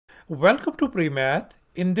Welcome to PreMath.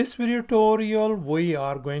 In this video tutorial, we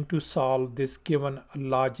are going to solve this given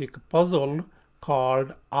logic puzzle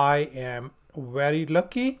called I am very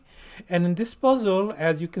lucky. And in this puzzle,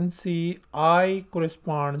 as you can see, I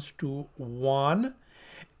corresponds to 1,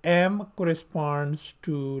 M corresponds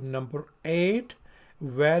to number 8,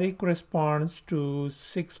 very corresponds to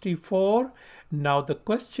 64. Now the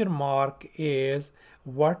question mark is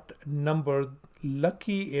what number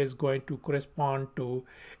lucky is going to correspond to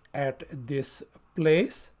at this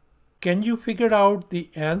place. Can you figure out the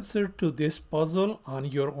answer to this puzzle on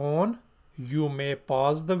your own? You may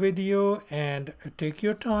pause the video and take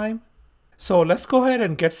your time. So let's go ahead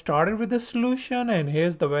and get started with the solution, and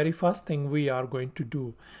here's the very first thing we are going to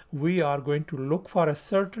do. We are going to look for a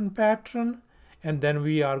certain pattern and then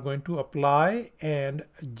we are going to apply and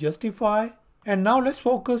justify. And now let's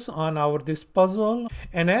focus on this puzzle.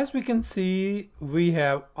 And as we can see, we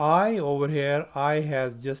have I over here. I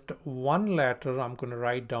has just one letter. I'm going to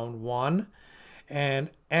write down 1.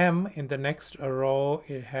 And M in the next row,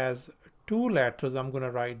 it has 2 letters. I'm going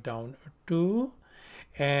to write down 2.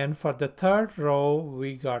 And for the third row,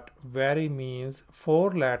 we got very means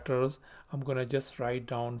 4 letters. I'm going to just write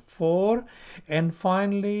down 4. And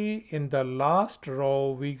finally, in the last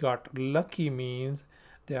row, we got lucky means.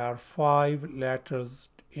 There are 5 letters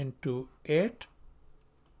into it.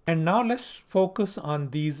 And now let's focus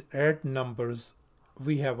on these red numbers.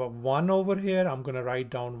 We have a 1 over here. I'm going to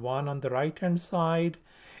write down 1 on the right hand side.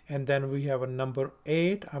 And then we have a number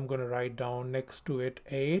 8. I'm going to write down next to it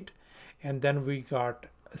 8. And then we got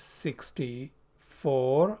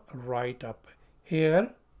 64 right up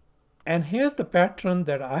here. And here's the pattern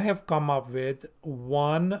that I have come up with.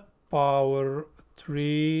 1 power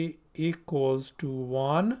 3 equals to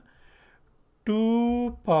 1,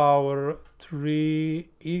 2 power 3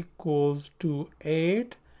 equals to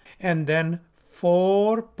 8, and then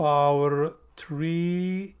 4 power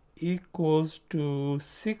 3 equals to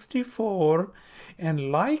 64, and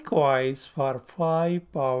likewise for 5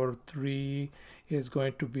 power 3 is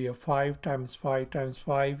going to be a 5 times 5 times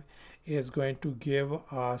 5 is going to give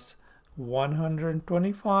us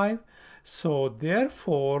 125. So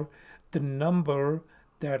therefore the number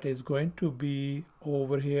that is going to be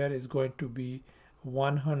over here is going to be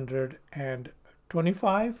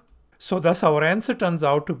 125. So thus our answer turns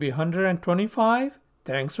out to be 125.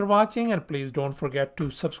 Thanks for watching, and please don't forget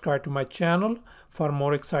to subscribe to my channel for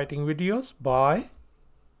more exciting videos. Bye.